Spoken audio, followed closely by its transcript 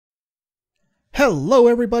Hello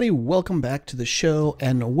everybody, welcome back to the show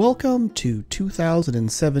and welcome to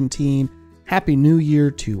 2017. Happy New Year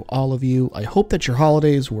to all of you. I hope that your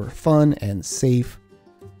holidays were fun and safe.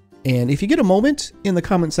 And if you get a moment in the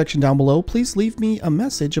comment section down below, please leave me a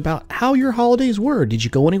message about how your holidays were. Did you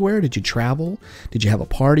go anywhere? Did you travel? Did you have a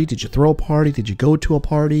party? Did you throw a party? Did you go to a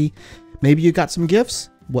party? Maybe you got some gifts.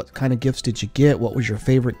 What kind of gifts did you get? What was your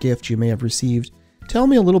favorite gift you may have received? Tell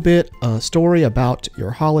me a little bit, a story about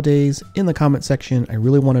your holidays in the comment section. I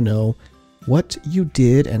really want to know what you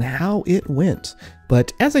did and how it went.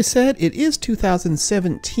 But as I said, it is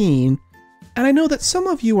 2017, and I know that some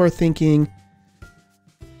of you are thinking,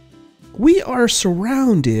 we are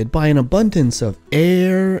surrounded by an abundance of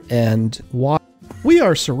air and water. We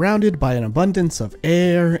are surrounded by an abundance of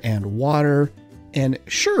air and water, and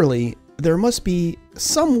surely there must be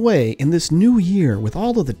some way in this new year with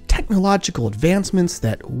all of the technological advancements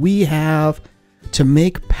that we have to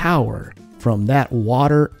make power from that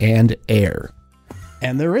water and air.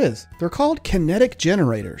 And there is. They're called kinetic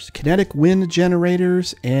generators, kinetic wind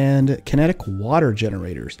generators, and kinetic water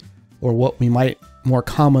generators, or what we might more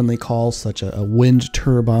commonly call such a wind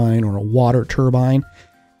turbine or a water turbine.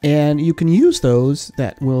 And you can use those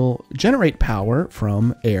that will generate power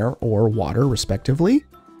from air or water respectively.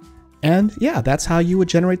 And yeah, that's how you would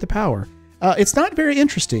generate the power. It's not very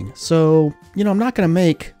interesting. So, I'm not going to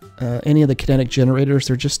make any of the kinetic generators.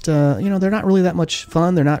 They're just, they're not really that much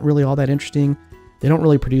fun. They're not really all that interesting. They don't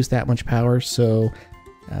really produce that much power. So,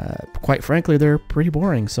 quite frankly, they're pretty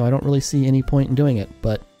boring. So I don't really see any point in doing it.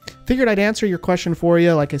 But figured I'd answer your question for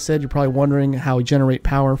you. Like I said, you're probably wondering how we generate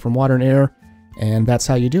power from water and air. And that's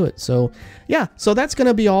how you do it. So yeah, so that's going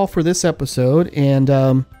to be all for this episode.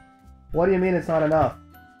 And what do you mean it's not enough?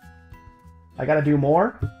 I gotta do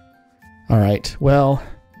more? Alright, well,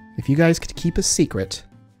 if you guys could keep a secret,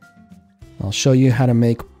 I'll show you how to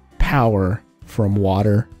make power from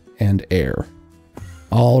water and air.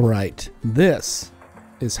 Alright, this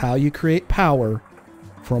is how you create power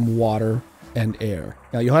from water and air.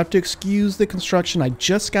 Now you'll have to excuse the construction. I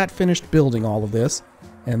just got finished building all of this,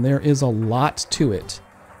 and there is a lot to it.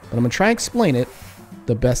 But I'm gonna try and explain it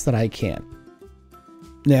the best that I can.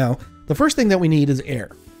 Now, the first thing that we need is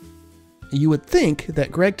air. You would think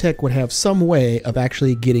that GregTech would have some way of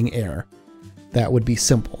actually getting air. That would be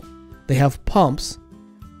simple. They have pumps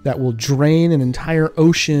that will drain an entire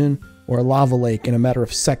ocean or a lava lake in a matter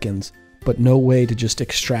of seconds, but no way to just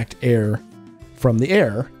extract air from the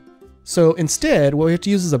air. So instead, what we have to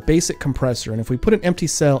use is a basic compressor, and if we put an empty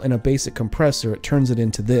cell in a basic compressor, it turns it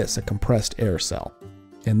into this, a compressed air cell.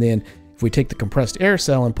 And then if we take the compressed air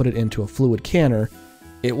cell and put it into a fluid canner,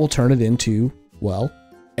 it will turn it into, well,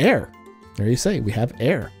 air. There you say, we have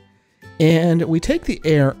air. And we take the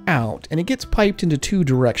air out, and it gets piped into two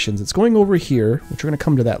directions. It's going over here, which we're going to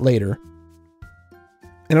come to that later.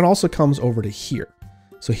 And it also comes over to here.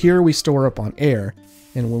 So here we store up on air,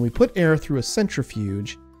 and when we put air through a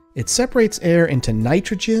centrifuge, it separates air into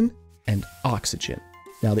nitrogen and oxygen.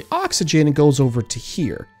 Now the oxygen goes over to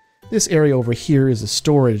here. This area over here is a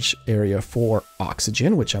storage area for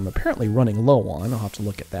oxygen, which I'm apparently running low on. I'll have to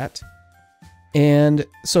look at that. And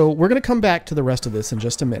so we're going to come back to the rest of this in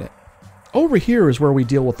just a minute. Over here is where we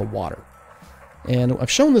deal with the water. And I've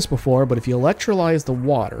shown this before, but if you electrolyze the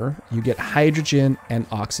water, you get hydrogen and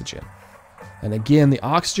oxygen. And again, the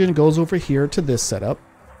oxygen goes over here to this setup,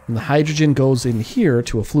 and the hydrogen goes in here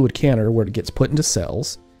to a fluid canner where it gets put into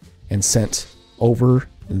cells and sent over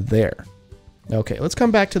there. Okay, let's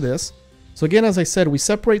come back to this. So again, as I said, we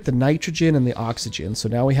separate the nitrogen and the oxygen. So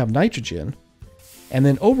now we have nitrogen. And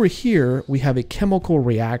then over here, we have a chemical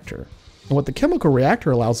reactor. And what the chemical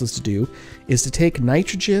reactor allows us to do is to take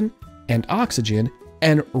nitrogen and oxygen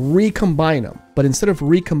and recombine them. But instead of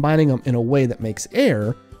recombining them in a way that makes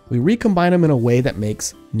air, we recombine them in a way that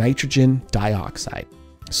makes nitrogen dioxide.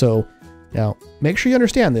 So now make sure you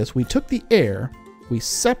understand this. We took the air, we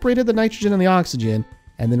separated the nitrogen and the oxygen,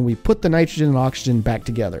 and then we put the nitrogen and oxygen back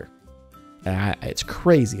together. It's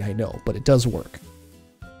crazy, I know, but it does work.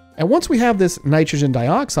 And once we have this nitrogen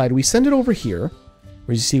dioxide, we send it over here,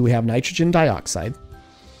 where you see we have nitrogen dioxide,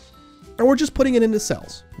 and we're just putting it into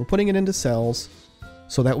cells. We're putting it into cells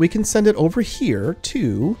so that we can send it over here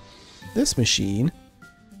to this machine,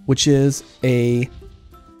 which is a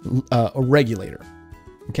regulator,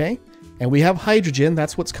 okay? And we have hydrogen.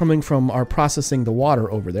 That's what's coming from our processing the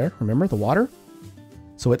water over there. Remember the water?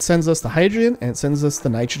 So it sends us the hydrogen and it sends us the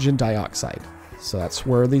nitrogen dioxide. So that's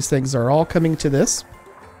where these things are all coming to this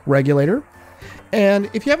regulator. And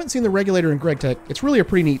if you haven't seen the regulator in GregTech, it's really a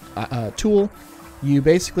pretty neat tool. You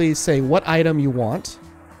basically say what item you want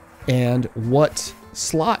and what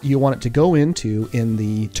slot you want it to go into in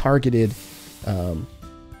the targeted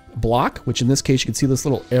block, which in this case you can see this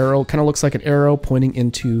little arrow, kind of looks like an arrow pointing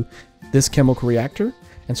into this chemical reactor.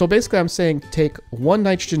 And so basically I'm saying take 1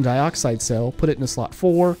 nitrogen dioxide cell, put it in slot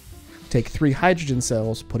 4, take 3 hydrogen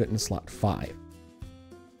cells, put it in slot 5.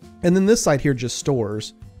 And then this side here just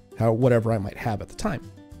stores whatever I might have at the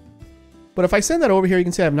time. But if I send that over here, you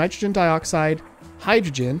can see I have nitrogen dioxide,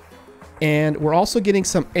 hydrogen, and we're also getting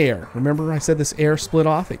some air. Remember I said this air split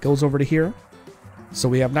off, it goes over to here. So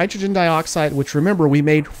we have nitrogen dioxide, which remember we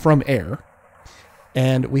made from air.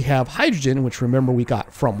 And we have hydrogen, which remember we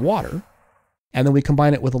got from water. And then we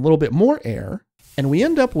combine it with a little bit more air, and we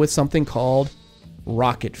end up with something called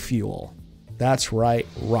rocket fuel. That's right,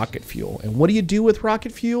 rocket fuel. And what do you do with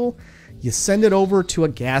rocket fuel? You send it over to a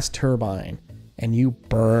gas turbine, and you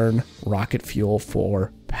burn rocket fuel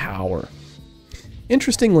for power.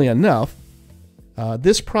 Interestingly enough,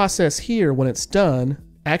 this process here, when it's done,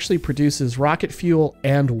 actually produces rocket fuel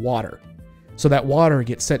and water. So that water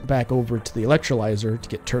gets sent back over to the electrolyzer to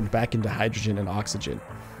get turned back into hydrogen and oxygen.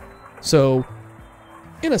 So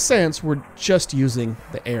in a sense, we're just using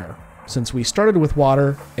the air. Since we started with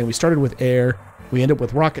water and we started with air, we end up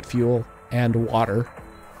with rocket fuel and water.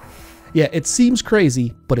 Yeah, it seems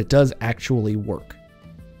crazy, but it does actually work.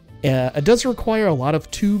 It does require a lot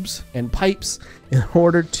of tubes and pipes in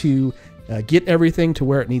order to get everything to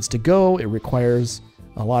where it needs to go. It requires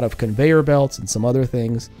a lot of conveyor belts and some other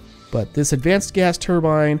things. But this advanced gas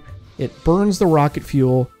turbine, it burns the rocket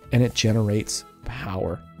fuel and it generates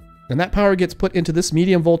power. And that power gets put into this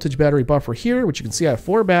medium voltage battery buffer here, which you can see I have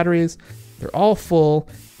 4 batteries. They're all full,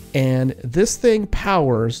 and this thing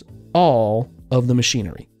powers all of the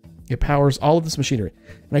machinery. It powers all of this machinery.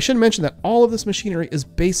 And I should mention that all of this machinery is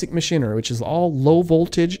basic machinery, which is all low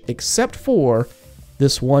voltage except for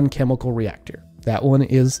this one chemical reactor. That one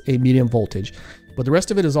is a medium voltage, but the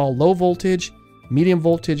rest of it is all low voltage, medium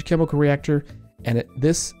voltage chemical reactor, and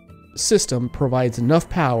this system provides enough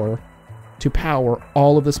power to power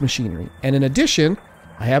all of this machinery. And in addition,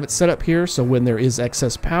 I have it set up here so when there is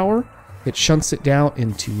excess power, it shunts it down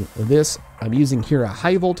into this. I'm using here a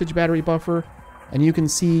high voltage battery buffer, and you can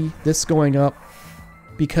see this going up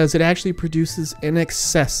because it actually produces an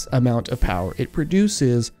excess amount of power. It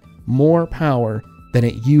produces more power than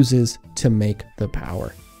it uses to make the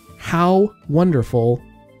power. How wonderful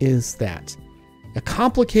is that? A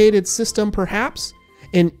complicated system perhaps,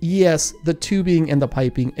 and yes, the tubing and the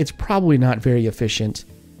piping, it's probably not very efficient.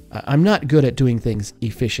 I'm not good at doing things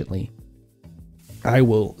efficiently. I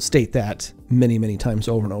will state that many, many times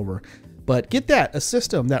over and over. But get that, a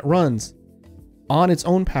system that runs on its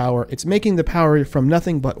own power, it's making the power from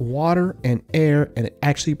nothing but water and air, and it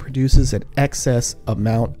actually produces an excess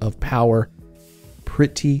amount of power.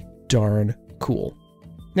 Pretty darn cool.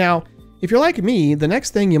 Now, if you're like me, the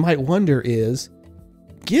next thing you might wonder is,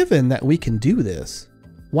 given that we can do this,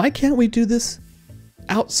 why can't we do this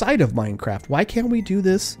outside of Minecraft? Why can't we do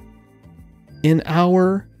this in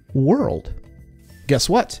our world? Guess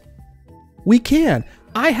what? We can.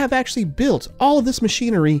 I have actually built all of this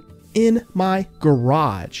machinery in my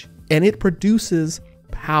garage, and it produces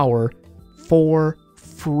power for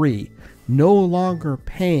free. No longer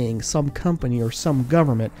paying some company or some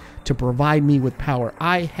government to provide me with power.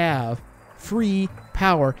 I have free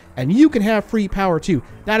power, and you can have free power too.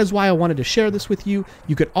 That is why I wanted to share this with you.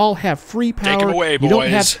 You could all have free power. Take him away, boys. You don't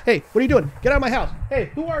have, hey, what are you doing? Get out of my house.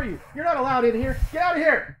 Hey, who are you? You're not allowed in here. Get out of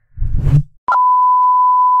here.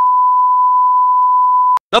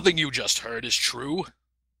 Nothing you just heard is true.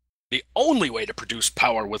 The only way to produce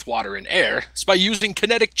power with water and air is by using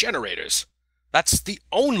kinetic generators. That's the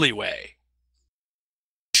only way.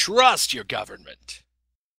 Trust your government.